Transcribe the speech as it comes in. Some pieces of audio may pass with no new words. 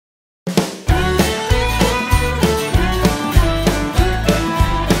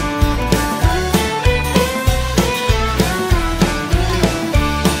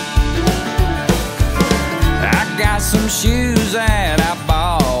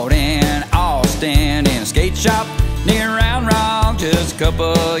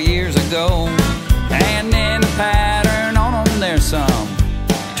couple years ago. And in the pattern on them there's some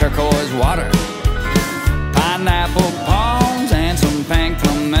turquoise water, pineapple palms, and some pink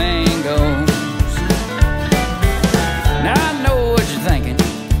flamingos. Now I know what you're thinking,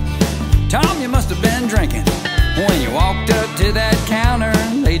 Tom, you must have been drinking when you walked up to that counter,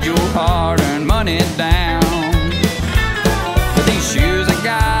 laid your hard-earned money down. But these shoes I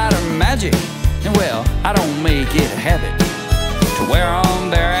got are magic, and well, I don't make it a habit to wear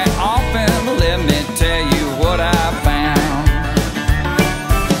them very often, but let me tell you what I found.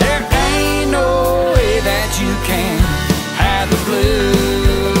 There ain't no way that you can have the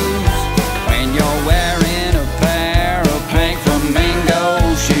blues when you're wearing a pair of pink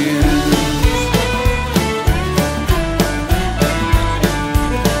flamingo shoes.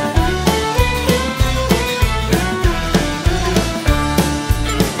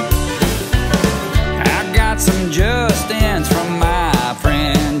 Some Justins from my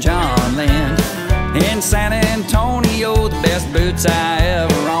friend John Lynn in San Antonio, the best boots I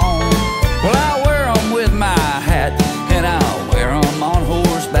ever owned. Well, I wear them with my hat, and I'll wear them on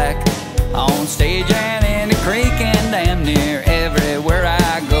horseback, on stage and in the creek, and damn near everywhere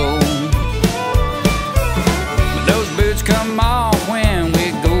I go. But those boots come off when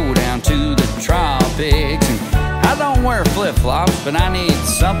we go down to the tropics, and I don't wear flip-flops, but I need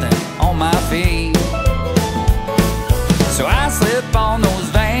something on my feet. So I slip on those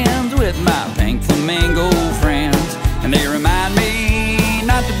Vans with my pink flamingo friends, and they remind me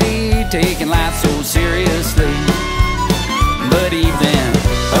not to be taking life so seriously. But even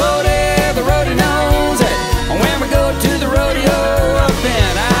oh, there, the roadie knows that when we go to the rodeo up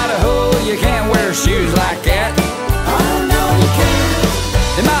in Idaho, you can't wear shoes like that. Oh no, you can't.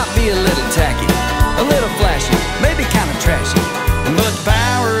 They might be a little tacky, a little flashy, maybe kind of trashy, but the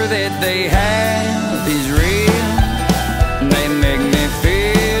power that they have is real. They make me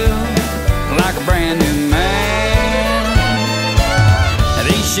feel like a brand new man.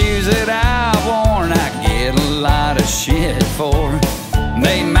 These shoes that I've worn, I get a lot of shit for.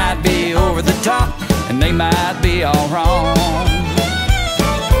 They might be over the top, and they might be all wrong.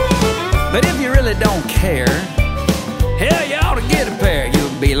 But if you really don't care, hell, you ought to get a pair.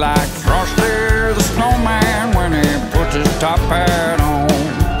 You'll be like Frosty the Snowman when he puts his top hat on.